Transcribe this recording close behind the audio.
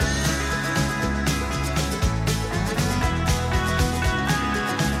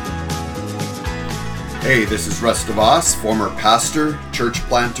Hey, this is Russ DeVos, former pastor, church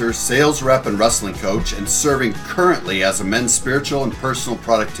planter, sales rep, and wrestling coach, and serving currently as a men's spiritual and personal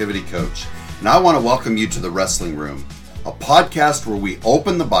productivity coach. And I want to welcome you to The Wrestling Room, a podcast where we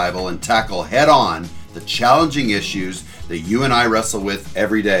open the Bible and tackle head-on the challenging issues that you and I wrestle with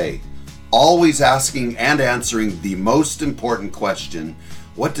every day. Always asking and answering the most important question,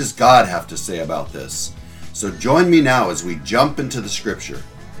 what does God have to say about this? So join me now as we jump into the scripture.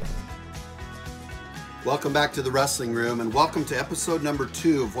 Welcome back to The Wrestling Room, and welcome to episode number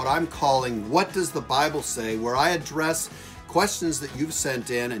 2 of what I'm calling What Does the Bible Say?, where I address questions that you've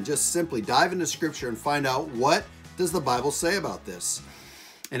sent in and just simply dive into scripture and find out what does the Bible say about this.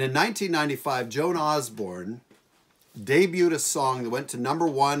 And in 1995, Joan Osborne debuted a song that went to number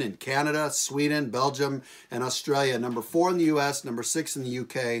 1 in Canada, Sweden, Belgium, and Australia, number 4 in the US, number 6 in the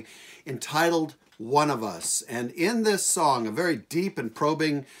UK, entitled One of Us. And in this song, a very deep and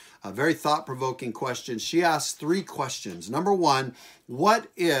probing, a very thought-provoking question, she asks 3 questions. Number 1, what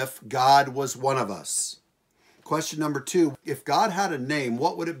if God was one of us? Question number 2, if God had a name,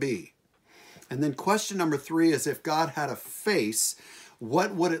 what would it be? And then question number 3 is, if God had a face,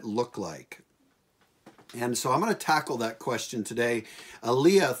 what would it look like? And so I'm going to tackle that question today.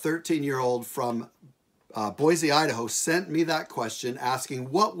 Aaliyah, a 13-year-old from Boise, Idaho, sent me that question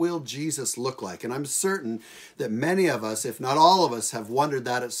asking, what will Jesus look like? And I'm certain that many of us, if not all of us, have wondered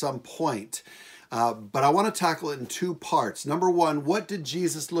that at some point. But I want to tackle it in 2 parts. Number 1, what did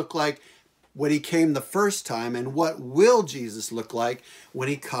Jesus look like when he came the first time? And what will Jesus look like when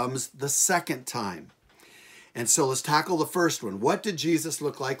he comes the second time? And so let's tackle the first one. What did Jesus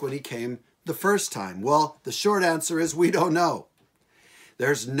look like when he came the first time? Well, the short answer is we don't know.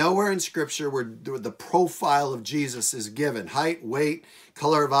 There's nowhere in Scripture where the profile of Jesus is given. Height, weight,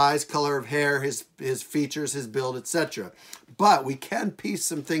 color of eyes, color of hair, his features, his build, etc. But we can piece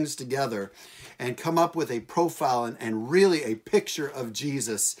some things together and come up with a profile and really a picture of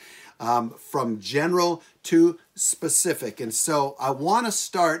Jesus from general to specific. And so I want to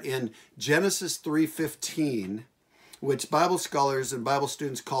start in Genesis 3:15, which Bible scholars and Bible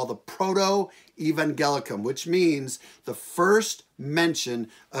students call the Proto-Evangelicum, which means the first mention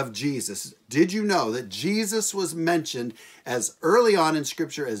of Jesus. Did you know that Jesus was mentioned as early on in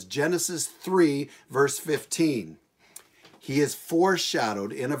Scripture as Genesis 3, verse 15? He is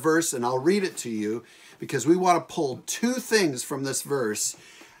foreshadowed in a verse, and I'll read it to you because we want to pull 2 things from this verse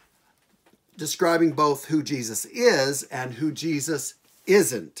describing both who Jesus is and who Jesus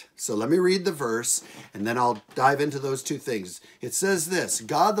isn't. So let me read the verse, and then I'll dive into those 2 things. It says this: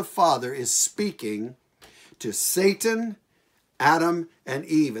 God the Father is speaking to Satan, Adam, and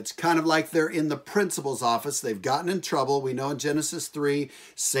Eve. It's kind of like they're in the principal's office. They've gotten in trouble. We know in Genesis 3,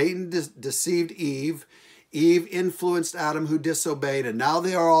 Satan deceived Eve. Eve influenced Adam, who disobeyed, and now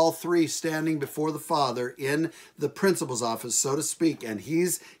they are all 3 standing before the Father in the principal's office, so to speak, and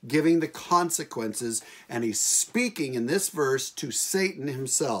he's giving the consequences, and he's speaking in this verse to Satan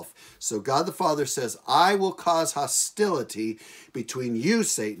himself. So God the Father says, I will cause hostility between you,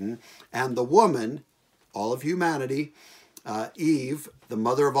 Satan, and the woman, all of humanity, Eve, the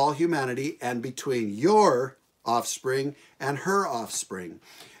mother of all humanity, and between your offspring and her offspring.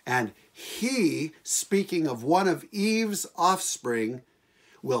 And he, speaking of one of Eve's offspring,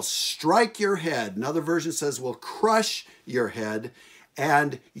 will strike your head. Another version says will crush your head,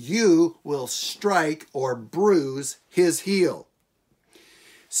 and you will strike or bruise his heel.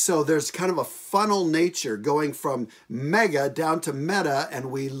 So there's kind of a funnel nature going from mega down to meta,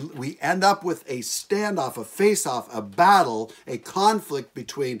 and we end up with a standoff, a face-off, a battle, a conflict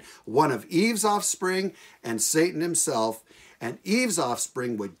between one of Eve's offspring and Satan himself. And Eve's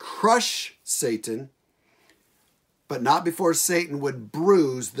offspring would crush Satan, but not before Satan would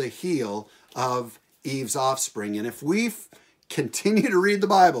bruise the heel of Eve's offspring. And if we continue to read the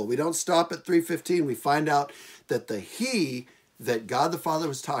Bible, we don't stop at 3:15, we find out that the he that God the Father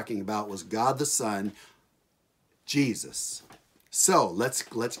was talking about was God the Son, Jesus. So let's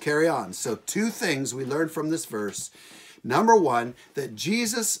carry on. So 2 things we learned from this verse. Number 1, that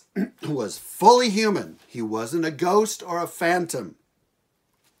Jesus was fully human. He wasn't a ghost or a phantom.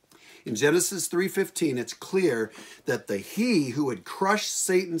 In Genesis 3:15, it's clear that the he who would crush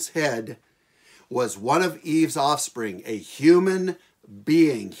Satan's head was one of Eve's offspring, a human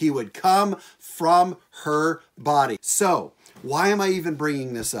being. He would come from her body. So, why am I even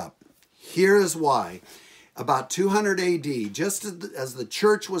bringing this up? Here is why. About 200 AD, just as the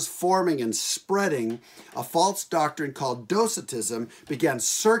church was forming and spreading, a false doctrine called Docetism began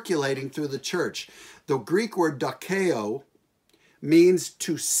circulating through the church. The Greek word dokeo means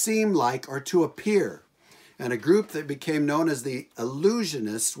to seem like or to appear. And a group that became known as the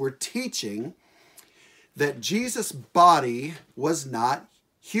Illusionists were teaching that Jesus' body was not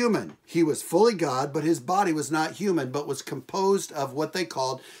human. He was fully God, but his body was not human, but was composed of what they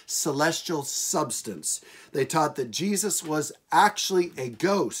called celestial substance. They taught that Jesus was actually a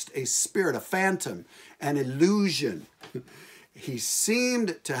ghost, a spirit, a phantom, an illusion. He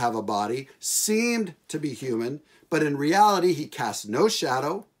seemed to have a body, seemed to be human, but in reality, he cast no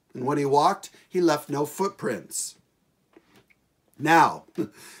shadow, and when he walked, he left no footprints. Now,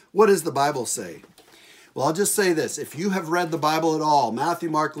 what does the Bible say? Well, I'll just say this. If you have read the Bible at all, Matthew,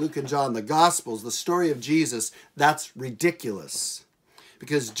 Mark, Luke, and John, the Gospels, the story of Jesus, that's ridiculous.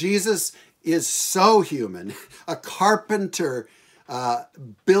 Because Jesus is so human. A carpenter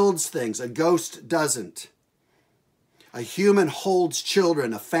builds things. A ghost doesn't. A human holds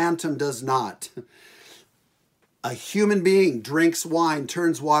children. A phantom does not. A human being drinks wine,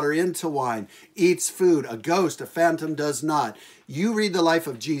 turns water into wine, eats food. A ghost, a phantom does not. You read the life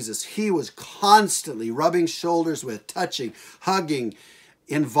of Jesus. He was constantly rubbing shoulders with, touching, hugging,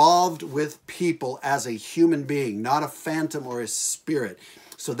 involved with people as a human being, not a phantom or a spirit.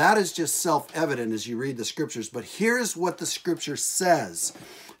 So that is just self-evident as you read the scriptures. But here's what the scripture says.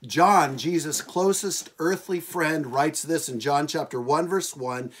 John, Jesus' closest earthly friend, writes this in John chapter 1, verse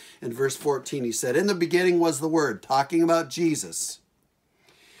 1 and verse 14. He said, "In the beginning was the Word," talking about Jesus.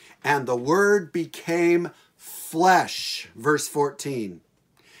 "And the Word became flesh," verse 14,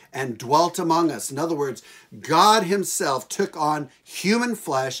 "and dwelt among us." In other words, God himself took on human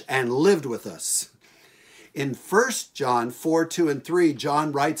flesh and lived with us. In 1 John 4, 2, and 3,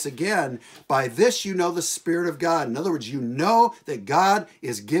 John writes again, "By this you know the Spirit of God." In other words, you know that God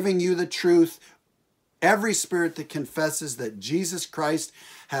is giving you the truth. Every spirit that confesses that Jesus Christ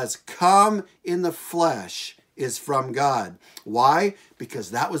has come in the flesh is from God. Why?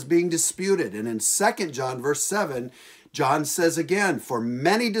 Because that was being disputed. And in 2 John verse 7, John says again, "For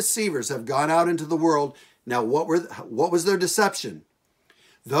many deceivers have gone out into the world." Now, what was their deception?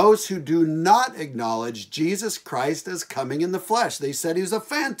 Those who do not acknowledge Jesus Christ as coming in the flesh. They said he was a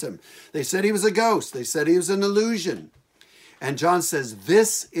phantom. They said he was a ghost. They said he was an illusion. And John says,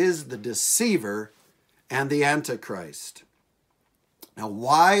 this is the deceiver and the Antichrist. Now,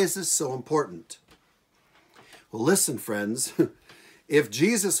 why is this so important? Well, listen, friends. If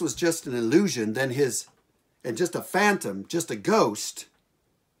Jesus was just an illusion, and just a phantom, just a ghost,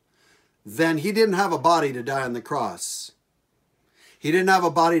 then he didn't have a body to die on the cross. He didn't have a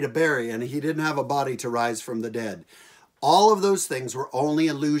body to bury, and he didn't have a body to rise from the dead. All of those things were only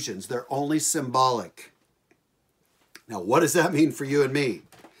illusions. They're only symbolic. Now, what does that mean for you and me?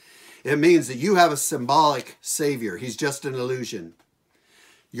 It means that you have a symbolic Savior. He's just an illusion.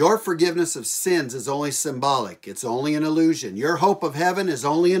 Your forgiveness of sins is only symbolic. It's only an illusion. Your hope of heaven is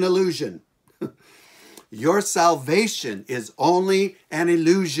only an illusion. Your salvation is only an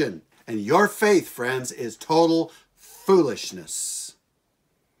illusion. And your faith, friends, is total foolishness.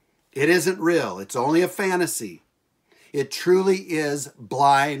 It isn't real. It's only a fantasy. It truly is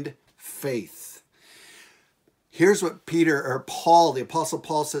blind faith. Here's what Paul, the Apostle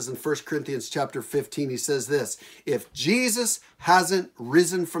Paul says in 1 Corinthians chapter 15. He says this, "If Jesus hasn't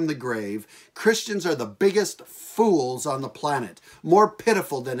risen from the grave, Christians are the biggest fools on the planet, more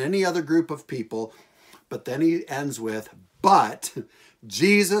pitiful than any other group of people." But then he ends with, "But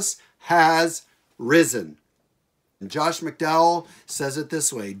Jesus has risen." And Josh McDowell says it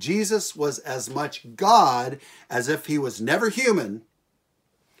this way: Jesus was as much God as if he was never human,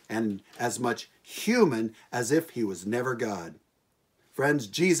 and as much human as if he was never God. Friends,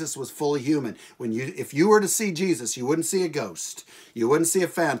 Jesus was fully human. If you were to see Jesus, you wouldn't see a ghost. You wouldn't see a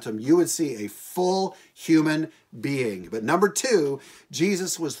phantom. You would see a full human being. But number two,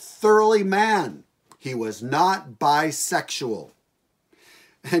 Jesus was thoroughly man. He was not bisexual.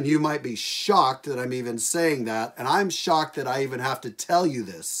 And you might be shocked that I'm even saying that. And I'm shocked that I even have to tell you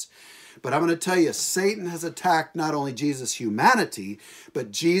this. But I'm going to tell you, Satan has attacked not only Jesus' humanity,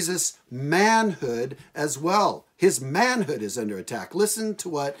 but Jesus' manhood as well. His manhood is under attack. Listen to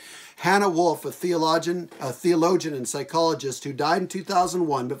what Hannah Wolf, a theologian and psychologist who died in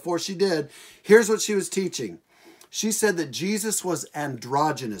 2001, before she did, here's what she was teaching. She said that Jesus was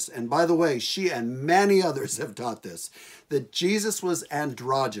androgynous. And by the way, she and many others have taught this, that Jesus was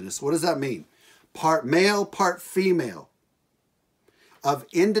androgynous. What does that mean? Part male, part female, of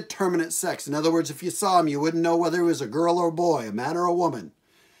indeterminate sex. In other words, if you saw him, you wouldn't know whether he was a girl or a boy, a man or a woman,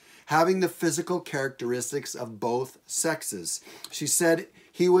 having the physical characteristics of both sexes. She said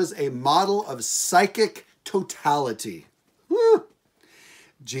he was a model of psychic totality. Woo!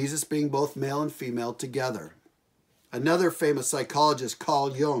 Jesus being both male and female together. Another famous psychologist,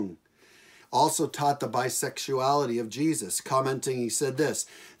 Carl Jung, also taught the bisexuality of Jesus. Commenting, he said this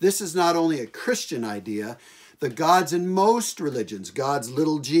is not only a Christian idea. The gods in most religions, God's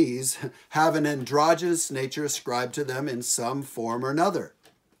little g's, have an androgynous nature ascribed to them in some form or another.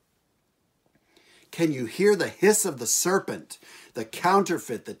 Can you hear the hiss of the serpent, the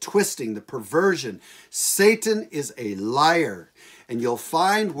counterfeit, the twisting, the perversion? Satan is a liar. And you'll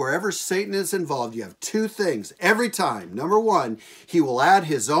find wherever Satan is involved, you have two things every time. Number one, he will add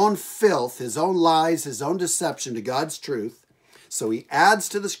his own filth, his own lies, his own deception to God's truth. So he adds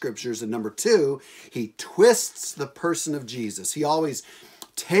to the scriptures. And number two, he twists the person of Jesus. He always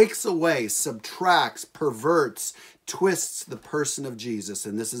takes away, subtracts, perverts, twists the person of Jesus.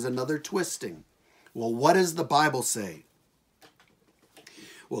 And this is another twisting. Well, what does the Bible say?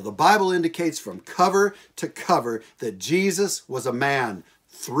 Well, the Bible indicates from cover to cover that Jesus was a man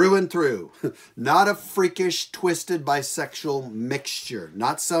through and through, not a freakish, twisted, bisexual mixture,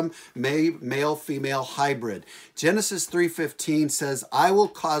 not some male-female hybrid. Genesis 3:15 says, I will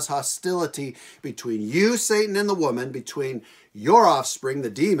cause hostility between you, Satan, and the woman, between your offspring, the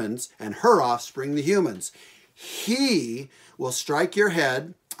demons, and her offspring, the humans. He will strike your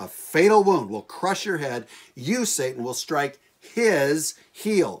head, a fatal wound will crush your head. You, Satan, will strike his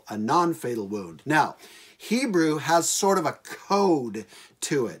heel, a non-fatal wound. Now, Hebrew has sort of a code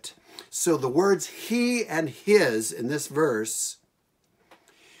to it. So the words he and his in this verse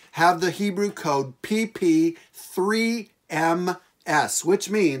have the Hebrew code PP3MS, which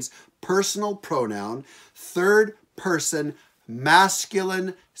means personal pronoun, third person,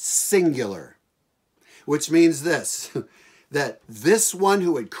 masculine singular, which means this, that this one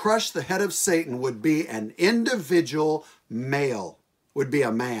who would crush the head of Satan would be an individual male, would be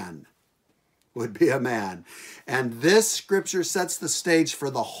a man. And this scripture sets the stage for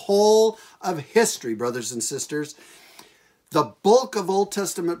the whole of history, brothers and sisters. The bulk of Old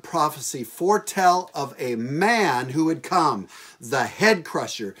Testament prophecy foretell of a man who would come, the head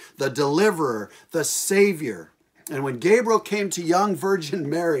crusher, the deliverer, the savior. And when Gabriel came to young Virgin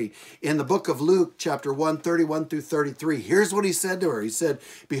Mary in the book of Luke, chapter 1, 31 through 33, here's what he said to her. He said,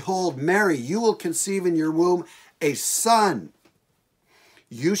 behold, Mary, you will conceive in your womb a son.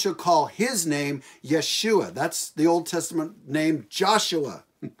 You shall call his name Yeshua. That's the Old Testament name Joshua.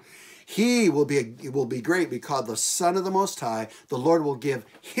 He will be great, be called the Son of the Most High. The Lord will give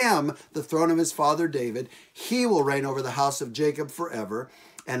him the throne of his father David. He will reign over the house of Jacob forever,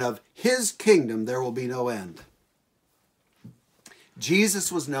 and of his kingdom there will be no end.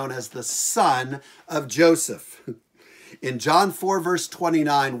 Jesus was known as the son of Joseph. In John 4, verse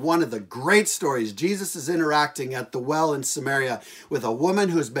 29, one of the great stories, Jesus is interacting at the well in Samaria with a woman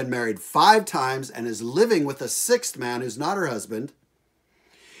who has been married 5 times and is living with a 6th man who's not her husband.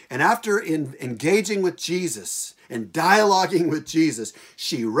 And after engaging with Jesus and dialoguing with Jesus,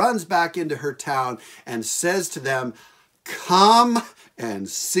 she runs back into her town and says to them, come and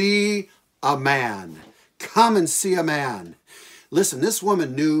see a man. Come and see a man. Listen, this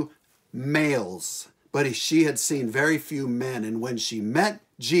woman knew males, but she had seen very few men. And when she met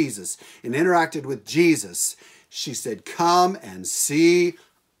Jesus and interacted with Jesus, she said, come and see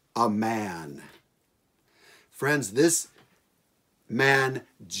a man. Friends, this man,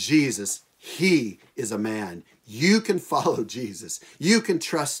 Jesus, he is a man. You can follow Jesus. You can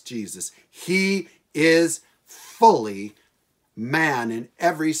trust Jesus. He is fully man in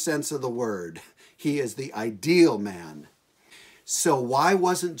every sense of the word. He is the ideal man. So why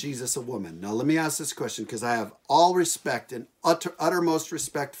wasn't Jesus a woman? Now let me ask this question, because I have all respect and uttermost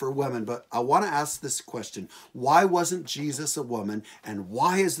respect for women, but I want to ask this question. Why wasn't Jesus a woman, and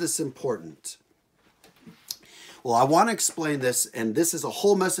why is this important? Well, I want to explain this, and this is a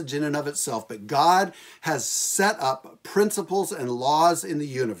whole message in and of itself, but God has set up principles and laws in the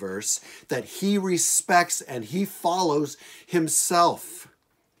universe that he respects and he follows himself.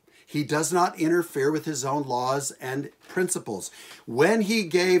 He does not interfere with his own laws and principles. When he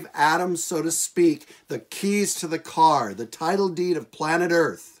gave Adam, so to speak, the keys to the car, the title deed of planet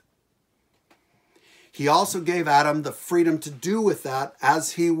Earth, he also gave Adam the freedom to do with that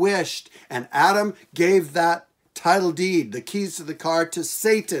as he wished. And Adam gave that title deed, the keys to the car, to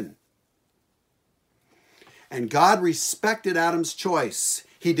Satan. And God respected Adam's choice.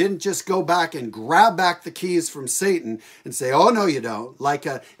 He didn't just go back and grab back the keys from Satan and say, oh, no, you don't, like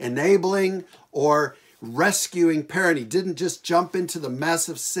a enabling or rescuing parent. He didn't just jump into the mess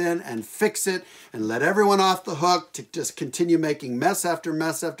of sin and fix it and let everyone off the hook to just continue making mess after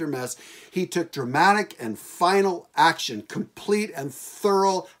mess after mess. He took dramatic and final action, complete and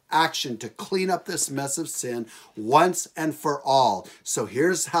thorough action to clean up this mess of sin once and for all. So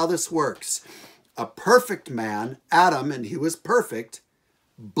here's how this works. A perfect man, Adam, and he was perfect,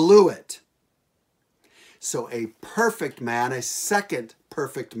 blew it. So a perfect man, a second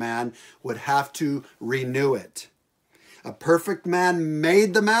perfect man, would have to renew it. A perfect man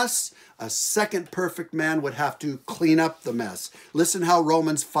made the mess. A second perfect man would have to clean up the mess. Listen how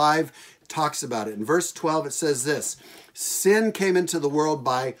Romans 5 talks about it. In verse 12, it says this: sin came into the world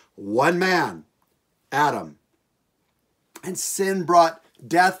by one man, Adam. And sin brought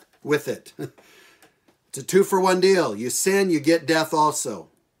death with it. It's a 2-for-1 deal. You sin, you get death also.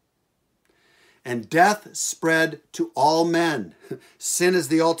 And death spread to all men. Sin is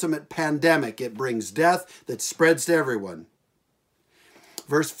the ultimate pandemic. It brings death that spreads to everyone.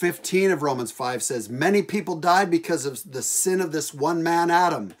 Verse 15 of Romans 5 says, many people died because of the sin of this one man,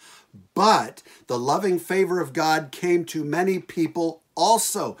 Adam. But the loving favor of God came to many people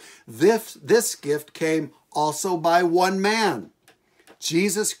also. This gift came also by one man,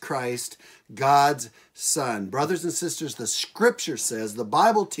 Jesus Christ, God's Son. Brothers and sisters, the scripture says, the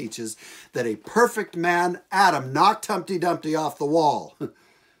Bible teaches that a perfect man, Adam, knocked Humpty Dumpty off the wall.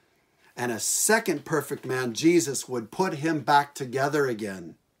 And a second perfect man, Jesus, would put him back together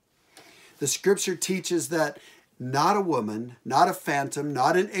again. The scripture teaches that not a woman, not a phantom,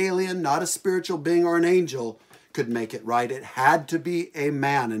 not an alien, not a spiritual being or an angel could make it right. It had to be a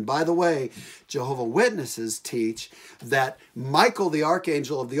man. And by the way, Jehovah's Witnesses teach that Michael, the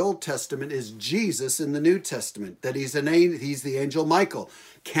archangel of the Old Testament, is Jesus in the New Testament, that he's the angel Michael.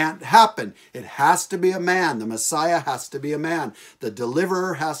 Can't happen. It has to be a man. The Messiah has to be a man. The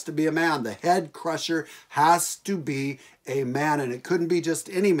deliverer has to be a man. The head crusher has to be a man. And it couldn't be just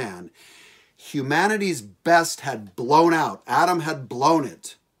any man. Humanity's best had blown out. Adam had blown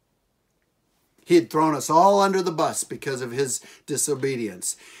it. He had thrown us all under the bus because of his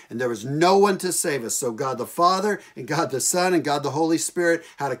disobedience. And there was no one to save us. So God the Father and God the Son and God the Holy Spirit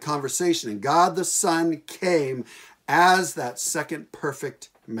had a conversation. And God the Son came as that second perfect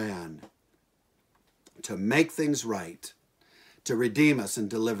man to make things right, to redeem us and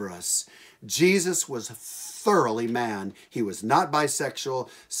deliver us. Jesus was thoroughly man. He was not bisexual,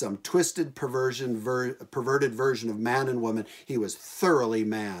 some twisted perverted version of man and woman. He was thoroughly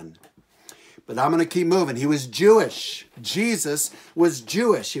man. But I'm going to keep moving. He was Jewish. Jesus was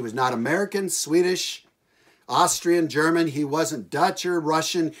Jewish. He was not American, Swedish, Austrian, German. He wasn't Dutch or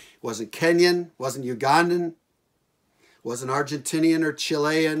Russian. He wasn't Kenyan, wasn't Ugandan, wasn't Argentinian or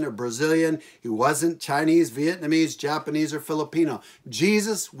Chilean or Brazilian. He wasn't Chinese, Vietnamese, Japanese, or Filipino.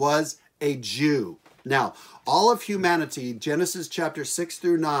 Jesus was a Jew. Now, all of humanity, Genesis chapter 6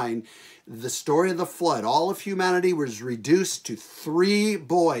 through 9, the story of the flood, all of humanity was reduced to 3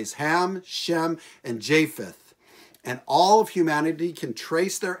 boys, Ham, Shem, and Japheth. And all of humanity can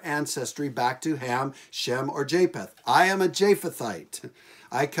trace their ancestry back to Ham, Shem, or Japheth. I am a Japhethite.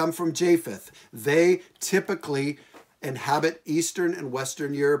 I come from Japheth. They typically inhabit Eastern and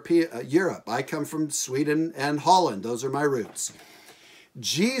Western Europe. I come from Sweden and Holland. Those are my roots.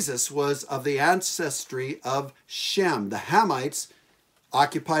 Jesus was of the ancestry of Shem. The Hamites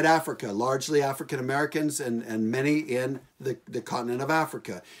occupied Africa, largely African Americans and many in the continent of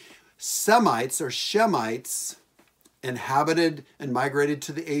Africa. Semites or Shemites inhabited and migrated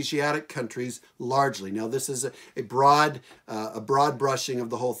to the Asiatic countries largely. Now this is a broad brushing of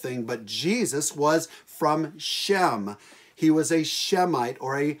the whole thing, but Jesus was from Shem. He was a Shemite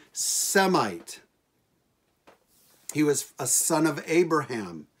or a Semite. He was a son of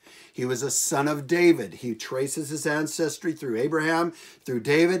Abraham. He was a son of David. He traces his ancestry through Abraham, through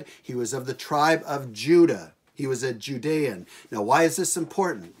David. He was of the tribe of Judah. He was a Judean. Now, why is this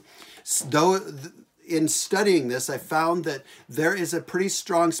important? In studying this, I found that there is a pretty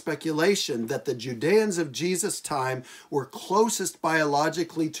strong speculation that the Judeans of Jesus' time were closest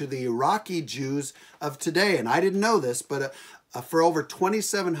biologically to the Iraqi Jews of today. And I didn't know this, but for over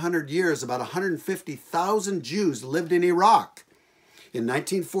 2,700 years, about 150,000 Jews lived in Iraq. In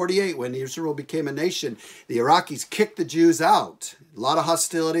 1948, when Israel became a nation, the Iraqis kicked the Jews out. A lot of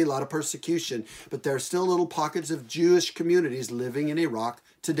hostility, a lot of persecution, but there are still little pockets of Jewish communities living in Iraq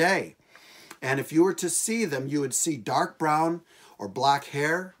today. And if you were to see them, you would see dark brown or black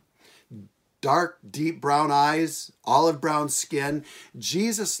hair, dark, deep brown eyes, olive brown skin.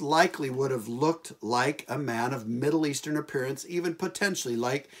 Jesus likely would have looked like a man of Middle Eastern appearance, even potentially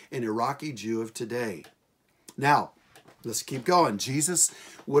like an Iraqi Jew of today. Now, let's keep going. Jesus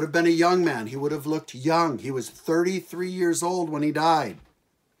would have been a young man. He would have looked young. He was 33 years old when he died.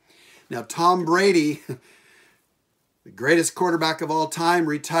 Now, Tom Brady, the greatest quarterback of all time,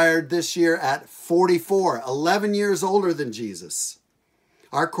 retired this year at 44, 11 years older than Jesus.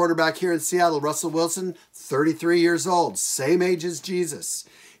 Our quarterback here in Seattle, Russell Wilson, 33 years old, same age as Jesus.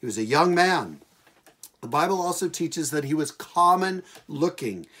 He was a young man. The Bible also teaches that he was common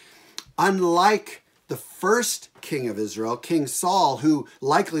looking. Unlike The first king of Israel, King Saul, who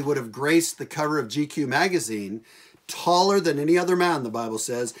likely would have graced the cover of GQ magazine, taller than any other man, the Bible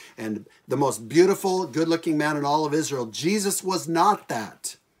says, and the most beautiful, good-looking man in all of Israel. Jesus was not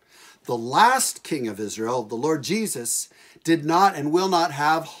that. The last king of Israel, the Lord Jesus, did not and will not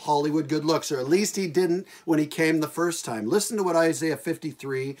have Hollywood good looks, or at least he didn't when he came the first time. Listen to what Isaiah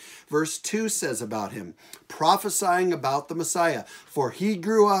 53 verse 2 says about him, prophesying about the Messiah. For he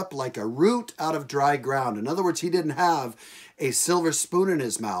grew up like a root out of dry ground. In other words, he didn't have a silver spoon in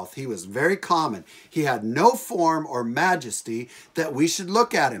his mouth. He was very common. He had no form or majesty that we should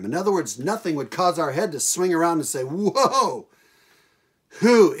look at him. In other words, nothing would cause our head to swing around and say, whoa,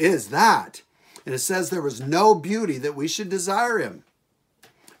 who is that? And it says there was no beauty that we should desire him.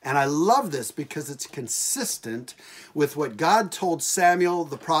 And I love this because it's consistent with what God told Samuel,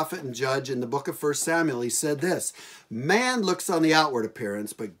 the prophet and judge, in the book of 1 Samuel. He said this, man looks on the outward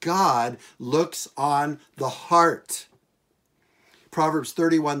appearance, but God looks on the heart. Proverbs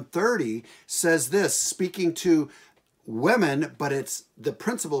 31:30 says this, speaking to women, but the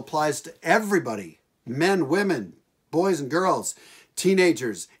principle applies to everybody, men, women, boys and girls,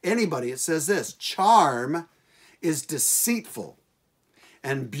 teenagers, anybody. It says this, charm is deceitful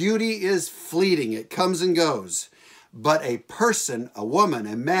and beauty is fleeting. It comes and goes. But a person, a woman,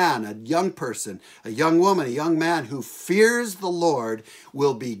 a man, a young person, a young woman, a young man who fears the Lord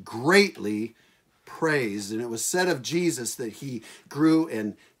will be greatly praised. And it was said of Jesus that he grew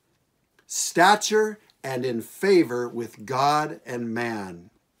in stature and in favor with God and man.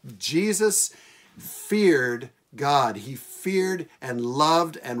 Jesus feared God. He feared and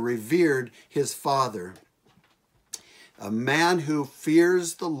loved and revered his Father. A man who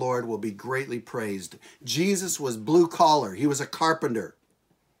fears the Lord will be greatly praised. Jesus was blue collar. He was a carpenter.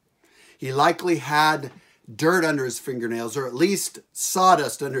 He likely had dirt under his fingernails, or at least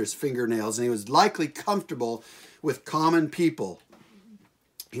sawdust under his fingernails, and he was likely comfortable with common people.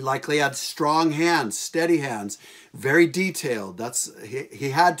 He likely had strong hands, steady hands, very detailed. He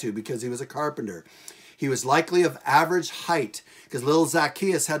had to because he was a carpenter. He was likely of average height because little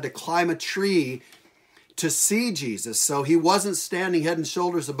Zacchaeus had to climb a tree to see Jesus. So he wasn't standing head and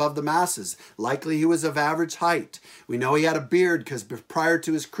shoulders above the masses. Likely he was of average height. We know he had a beard because prior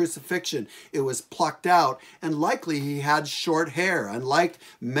to his crucifixion, it was plucked out. And likely he had short hair, unlike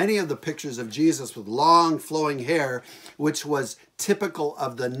many of the pictures of Jesus with long flowing hair, which was typical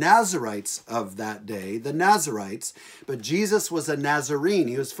of the Nazarites of that day, the Nazarites. But Jesus was a Nazarene.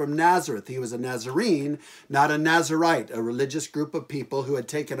 He was from Nazareth. He was a Nazarene, not a Nazarite, a religious group of people who had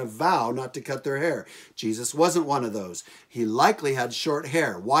taken a vow not to cut their hair. Jesus wasn't one of those. He likely had short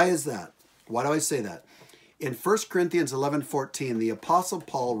hair. Why is that? Why do I say that? In 1 Corinthians 11:14, the Apostle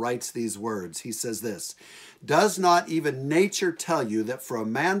Paul writes these words. He says this, does not even nature tell you that for a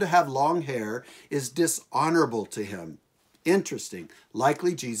man to have long hair is dishonorable to him? Interesting.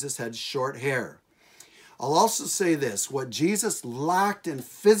 Likely Jesus had short hair. I'll also say this, what Jesus lacked in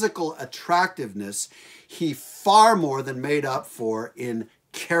physical attractiveness, he far more than made up for in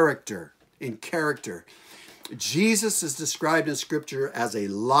character. Jesus is described in Scripture as a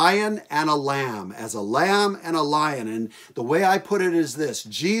lion and a lamb, as a lamb and a lion. And the way I put it is this,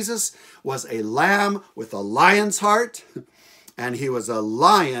 Jesus was a lamb with a lion's heart, and he was a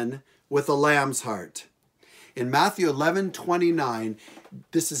lion with a lamb's heart. In Matthew 11:29,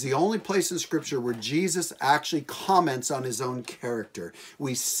 this is the only place in Scripture where Jesus actually comments on his own character.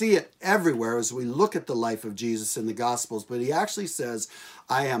 We see it everywhere as we look at the life of Jesus in the Gospels, but he actually says,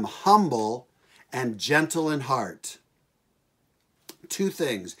 I am humble and gentle in heart. Two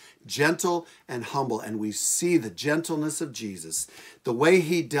things, gentle and humble. And we see the gentleness of Jesus, the way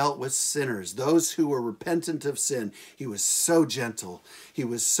he dealt with sinners, those who were repentant of sin. He was so gentle. He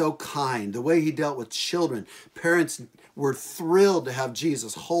was so kind. The way he dealt with children. Parents were thrilled to have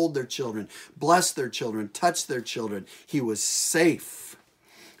Jesus hold their children, bless their children, touch their children. He was safe.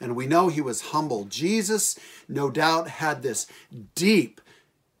 And we know he was humble. Jesus, no doubt, had this deep,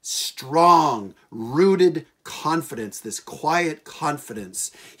 strong, rooted confidence, this quiet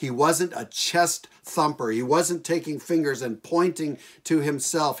confidence. He wasn't a chest thumper. He wasn't taking fingers and pointing to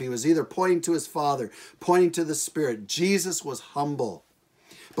himself. He was either pointing to his Father, pointing to the Spirit. Jesus was humble.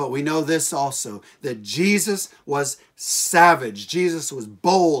 But we know this also, that Jesus was savage. Jesus was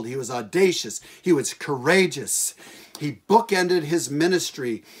bold. He was audacious. He was courageous. He bookended his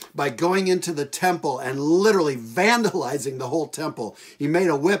ministry by going into the temple and literally vandalizing the whole temple. He made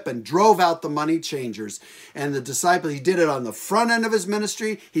a whip and drove out the money changers. And the disciples, he did it on the front end of his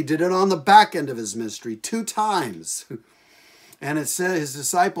ministry. He did it on the back end of his ministry 2 times. And it said his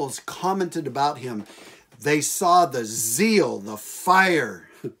disciples commented about him. They saw the zeal, the fire,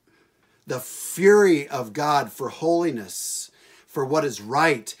 the fury of God for holiness, for what is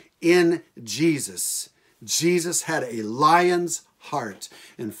right in Jesus. Jesus had a lion's heart.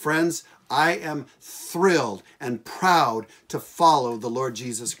 And friends, I am thrilled and proud to follow the Lord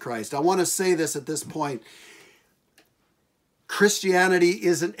Jesus Christ. I want to say this at this point. Christianity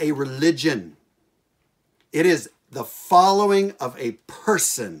isn't a religion. It is the following of a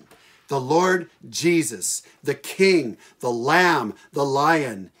person, the Lord Jesus, the King, the Lamb, the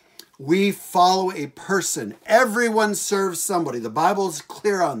Lion. We follow a person. Everyone serves somebody. The Bible is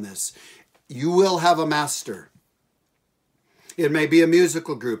clear on this. You will have a master. It may be a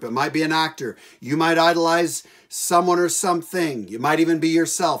musical group. It might be an actor. You might idolize someone or something. You might even be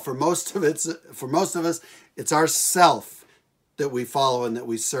yourself. For most of us, it's ourself that we follow and that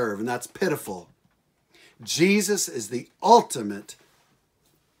we serve, and that's pitiful. Jesus is the ultimate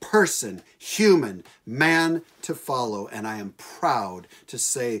person, human, man to follow, and I am proud to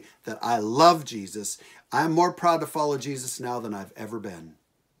say that I love Jesus. I am more proud to follow Jesus now than I've ever been.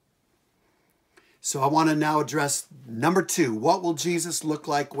 So I want to now address number 2. What will Jesus look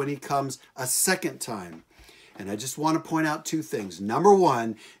like when he comes a second time? And I just want to point out 2 things. Number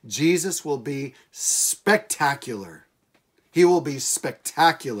 1, Jesus will be spectacular. He will be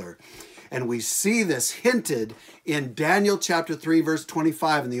spectacular. And we see this hinted in Daniel chapter 3, verse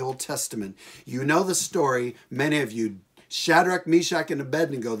 25 in the Old Testament. You know the story, many of you. Shadrach, Meshach, and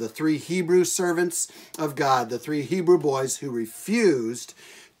Abednego, the 3 Hebrew servants of God, the 3 Hebrew boys who refused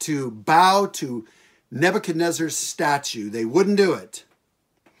to bow to Nebuchadnezzar's statue. They wouldn't do it.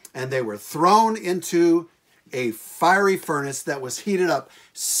 And they were thrown into a fiery furnace that was heated up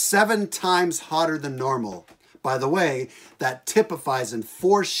 7 times hotter than normal. By the way, that typifies and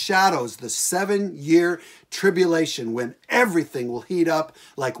foreshadows the 7-year tribulation when everything will heat up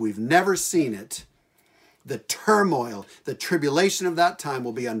like we've never seen it. The turmoil, the tribulation of that time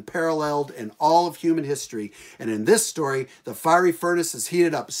will be unparalleled in all of human history. And in this story, the fiery furnace is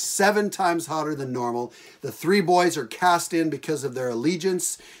heated up 7 times hotter than normal. The 3 boys are cast in because of their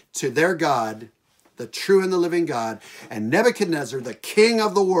allegiance to their God, the true and the living God. And Nebuchadnezzar, the king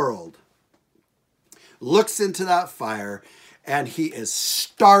of the world, looks into that fire and he is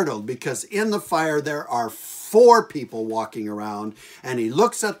startled because in the fire there are 4 people walking around. And he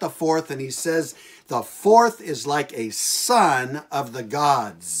looks at the 4th and he says, the 4th is like a son of the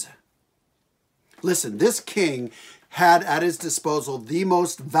gods. Listen, this king had at his disposal the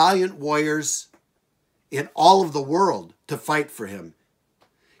most valiant warriors in all of the world to fight for him.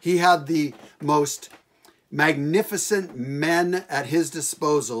 He had the most magnificent men at his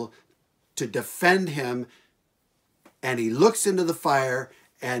disposal to defend him. And he looks into the fire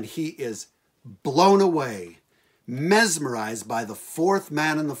and he is blown away, mesmerized by the 4th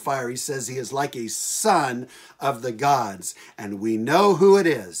man in the fire. He says he is like a son of the gods. And we know who it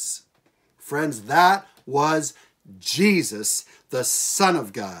is. Friends, that was Jesus, the Son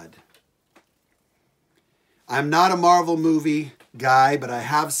of God. I'm not a Marvel movie guy, but I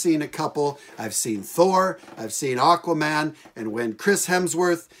have seen a couple. I've seen Thor, I've seen Aquaman, and when Chris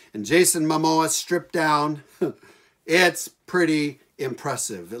Hemsworth and Jason Momoa strip down, it's pretty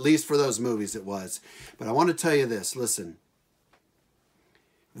impressive. At least for those movies it was. But I want to tell you this, listen.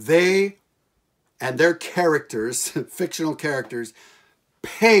 They and their characters, fictional characters,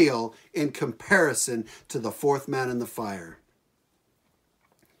 pale in comparison to the 4th man in the fire.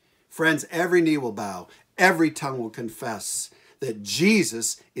 Friends, every knee will bow, every tongue will confess that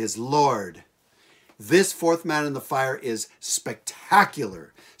Jesus is Lord. This 4th man in the fire is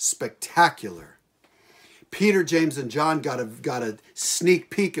spectacular, spectacular. Peter, James, and John got a sneak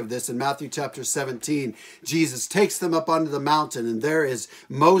peek of this in Matthew chapter 17. Jesus takes them up onto the mountain, and there is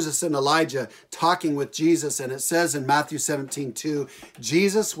Moses and Elijah talking with Jesus. And it says in Matthew 17:2,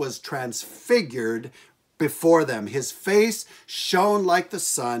 Jesus was transfigured before them. His face shone like the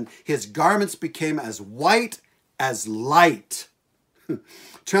sun. His garments became as white as light.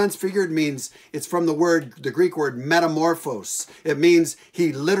 Transfigured means, it's from the Greek word metamorphos. It means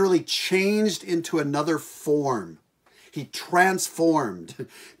he literally changed into another form. He transformed.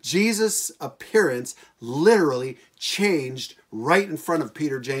 Jesus' appearance literally changed right in front of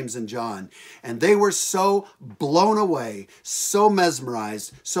Peter, James, and John. And they were so blown away, so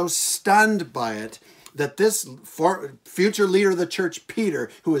mesmerized, so stunned by it, that this future leader of the church, Peter,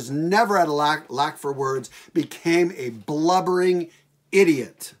 who was never at a lack for words, became a blubbering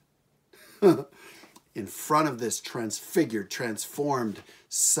idiot in front of this transfigured, transformed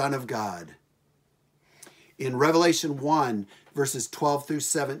Son of God. In Revelation 1, verses 12 through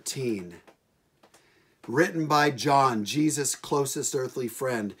 17, written by John, Jesus' closest earthly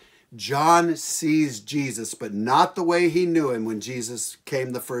friend, John sees Jesus, but not the way he knew him when Jesus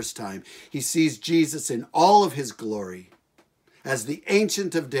came the first time. He sees Jesus in all of his glory, as the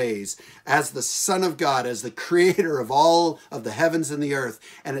Ancient of Days, as the Son of God, as the creator of all of the heavens and the earth.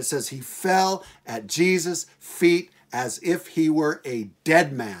 And it says he fell at Jesus' feet as if he were a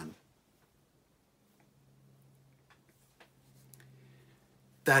dead man.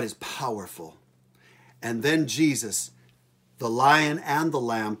 That is powerful. And then Jesus, the Lion and the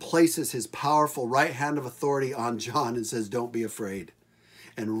Lamb, places his powerful right hand of authority on John and says, don't be afraid,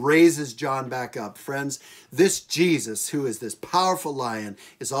 and raises John back up. Friends, this Jesus, who is this powerful lion,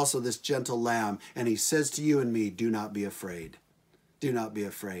 is also this gentle lamb. And he says to you and me, do not be afraid. Do not be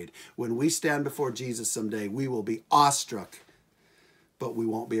afraid. When we stand before Jesus someday, we will be awestruck, but we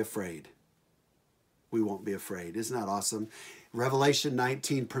won't be afraid. We won't be afraid. Isn't that awesome? Revelation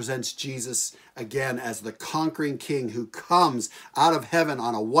 19 presents Jesus again as the conquering king who comes out of heaven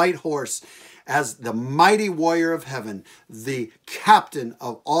on a white horse as the mighty warrior of heaven, the captain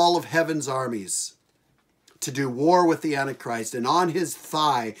of all of heaven's armies, to do war with the Antichrist. And on his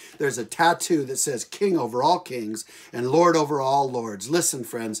thigh, there's a tattoo that says King over all kings and Lord over all lords. Listen,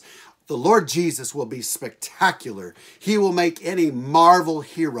 friends, the Lord Jesus will be spectacular. He will make any Marvel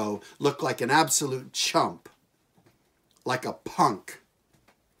hero look like an absolute chump, like a punk.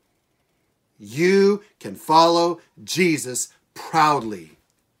 You can follow Jesus proudly.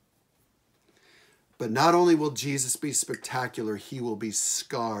 But not only will Jesus be spectacular, he will be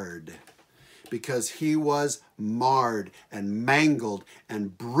scarred, because he was marred and mangled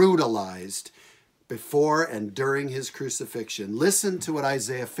and brutalized before and during his crucifixion. Listen to what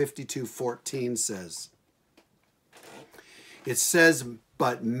Isaiah 52:14 says. It says,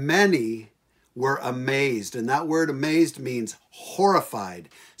 but many were amazed. And that word amazed means horrified,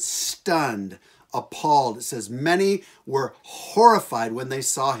 stunned, appalled. It says many were horrified when they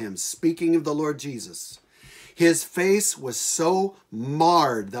saw him. Speaking of the Lord Jesus. His face was so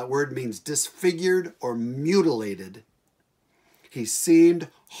marred, that word means disfigured or mutilated. He seemed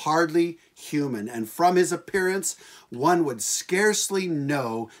hardly human. And from his appearance, one would scarcely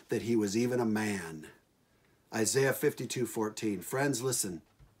know that he was even a man. Isaiah 52:14. Friends, listen.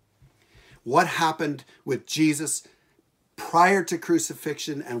 What happened with Jesus prior to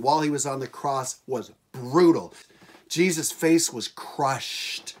crucifixion and while he was on the cross was brutal. Jesus' face was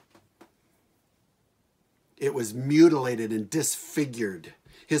crushed. It was mutilated and disfigured.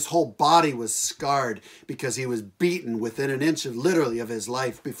 His whole body was scarred because he was beaten within an inch of literally of his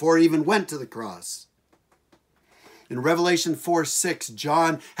life before he even went to the cross. In Revelation 4:6,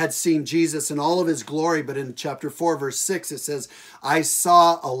 John had seen Jesus in all of his glory, but in chapter 4, verse 6, it says, I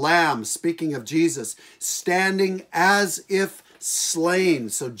saw a lamb, speaking of Jesus, standing as if slain.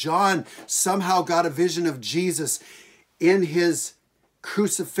 So John somehow got a vision of Jesus in his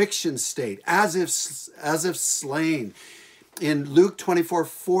crucifixion state, as if slain. In Luke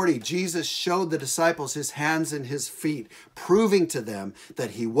 24:40, Jesus showed the disciples his hands and his feet, proving to them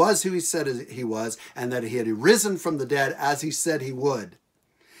that he was who he said he was, and that he had risen from the dead as he said he would.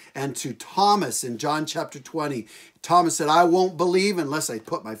 And to Thomas in John chapter 20, Thomas said, I won't believe unless I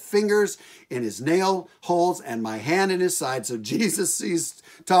put my fingers in his nail holes and my hand in his side. So Jesus sees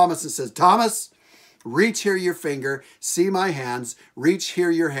Thomas and says, Thomas, reach here your finger, see my hands, reach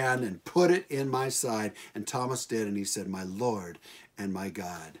here your hand and put it in my side. And Thomas did, and he said, my Lord and my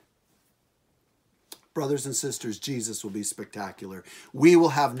God. Brothers and sisters, Jesus will be spectacular. We will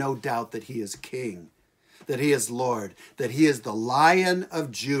have no doubt that he is King, that he is Lord, that he is the Lion of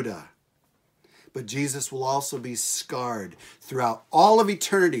Judah. But Jesus will also be scarred throughout all of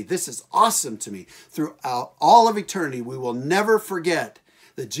eternity. This is awesome to me. Throughout all of eternity, we will never forget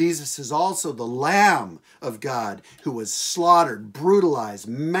that Jesus is also the Lamb of God who was slaughtered, brutalized,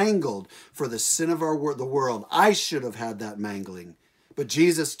 mangled for the sin of the world. I should have had that mangling, but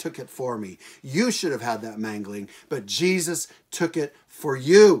Jesus took it for me. You should have had that mangling, but Jesus took it for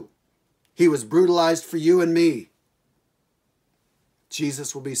you. He was brutalized for you and me.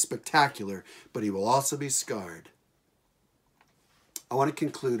 Jesus will be spectacular, but he will also be scarred. I want to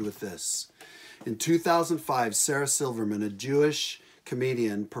conclude with this. In 2005, Sarah Silverman, a Jewish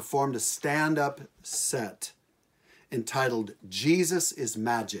comedian, performed a stand-up set entitled Jesus is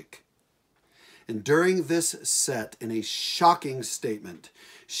Magic. And during this set, in a shocking statement,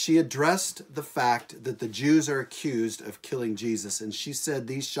 she addressed the fact that the Jews are accused of killing Jesus. And she said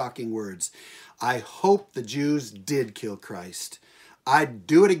these shocking words, I hope the Jews did kill Christ. I'd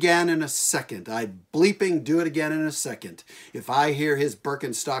do it again in a second. I'd bleeping do it again in a second if I hear his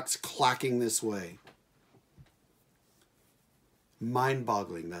Birkenstocks clacking this way.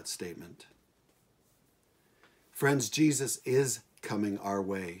 Mind-boggling, that statement. Friends, Jesus is coming our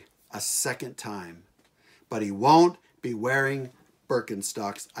way. a second time. But he won't be wearing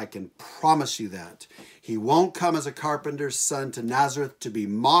Birkenstocks. I can promise you that. He won't come as a carpenter's son to Nazareth to be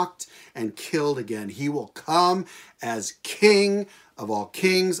mocked and killed again. He will come as King of all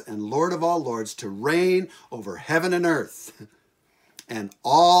kings and Lord of all lords to reign over heaven and earth. And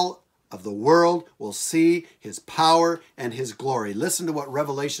all of the world will see his power and his glory. Listen to what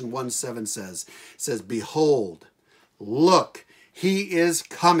Revelation 1:7 says. It says, "Behold, look, he is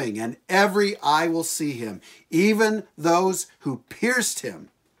coming, and every eye will see him, even those who pierced him.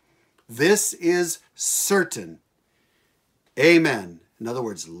 This is certain." Amen. In other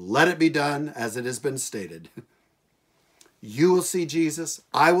words, let it be done as it has been stated. You will see Jesus.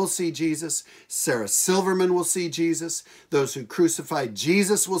 I will see Jesus. Sarah Silverman will see Jesus. Those who crucified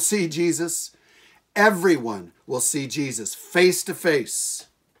Jesus will see Jesus. Everyone will see Jesus face to face.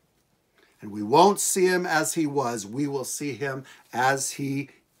 And we won't see him as he was. We will see him as he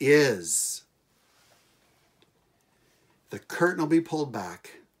is. The curtain will be pulled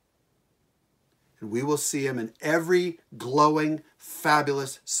back. And we will see him in every glowing,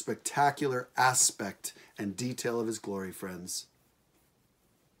 fabulous, spectacular aspect and detail of his glory, friends.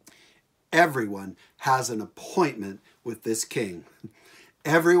 Everyone has an appointment with this King.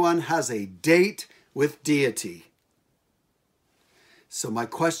 Everyone has a date with deity. So my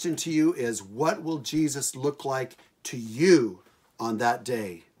question to you is, what will Jesus look like to you on that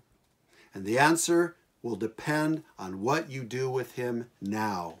day? And the answer will depend on what you do with him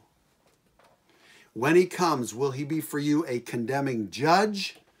now. When he comes, will he be for you a condemning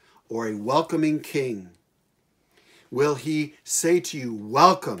judge or a welcoming king? Will he say to you,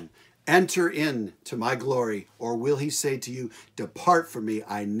 "Welcome, enter into my glory"? Or will he say to you, "Depart from me,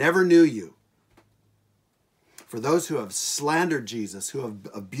 I never knew you"? For those who have slandered Jesus, who have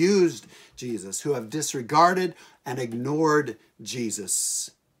abused Jesus, who have disregarded and ignored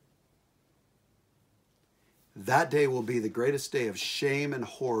Jesus, that day will be the greatest day of shame and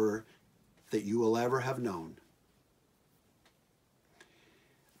horror that you will ever have known.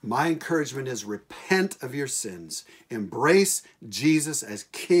 My encouragement is, repent of your sins. Embrace Jesus as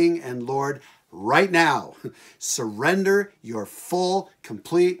King and Lord right now. Surrender your full,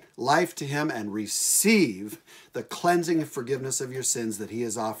 complete life to him and receive the cleansing and forgiveness of your sins that he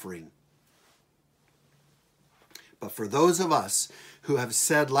is offering. But for those of us who have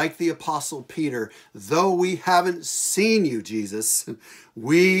said, like the Apostle Peter, "Though we haven't seen you, Jesus,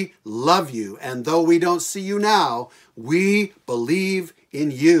 we love you. And though we don't see you now, we believe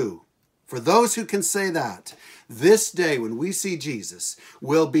in you." For those who can say that, this day when we see Jesus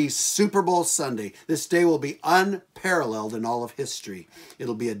will be Super Bowl Sunday. This day will be unparalleled in all of history.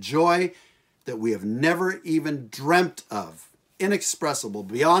 It'll be a joy that we have never even dreamt of, inexpressible,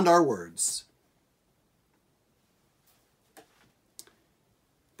 beyond our words.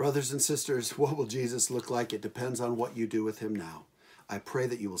 Brothers and sisters, what will Jesus look like? It depends on what you do with him now. I pray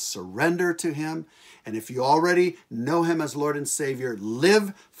that you will surrender to him. And if you already know him as Lord and Savior,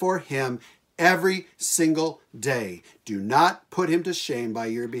 live for him every single day. Do not put him to shame by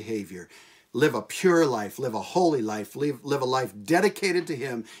your behavior. Live a pure life. Live a holy life. Live a life dedicated to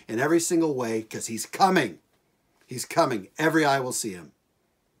him in every single way, because he's coming. He's coming. Every eye will see him.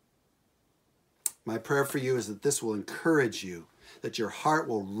 My prayer for you is that this will encourage you, that your heart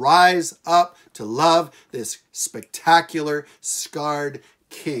will rise up to love this spectacular, scarred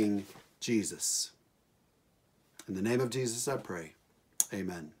King, Jesus. In the name of Jesus, I pray.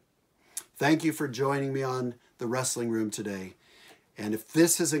 Amen. Thank you for joining me on The Wrestling Room today. And if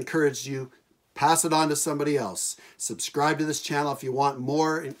this has encouraged you, pass it on to somebody else. Subscribe to this channel if you want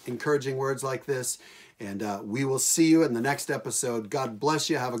more encouraging words like this. And we will see you in the next episode. God bless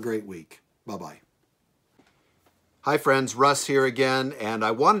you. Have a great week. Bye-bye. Hi friends, Russ here again, and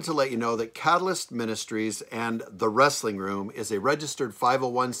I wanted to let you know that Catalyst Ministries and The Wrestling Room is a registered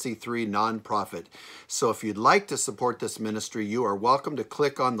 501c3 nonprofit. So if you'd like to support this ministry, you are welcome to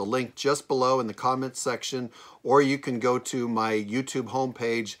click on the link just below in the comments section, or you can go to my YouTube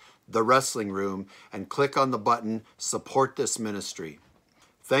homepage, The Wrestling Room, and click on the button, Support This Ministry.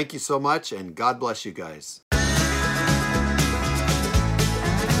 Thank you so much, and God bless you guys.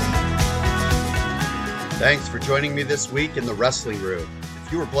 Thanks for joining me this week in The Wrestling Room.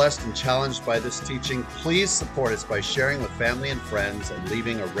 If you were blessed and challenged by this teaching, please support us by sharing with family and friends and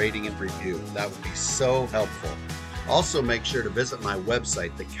leaving a rating and review. That would be so helpful. Also, make sure to visit my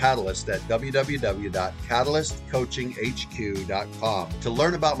website, The Catalyst, at www.catalystcoachinghq.com to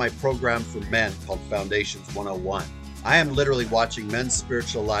learn about my program for men called Foundations 101. I am literally watching men's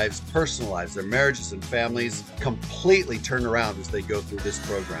spiritual lives, personal lives, their marriages and families completely turn around as they go through this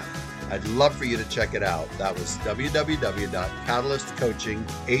program. I'd love for you to check it out. That was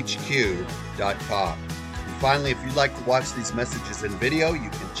www.catalystcoachinghq.com. And finally, if you'd like to watch these messages in video, you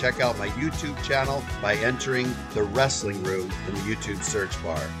can check out my YouTube channel by entering The Wrestling Room in the YouTube search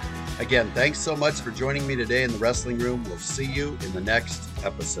bar. Again, thanks so much for joining me today in The Wrestling Room. We'll see you in the next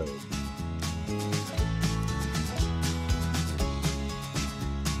episode.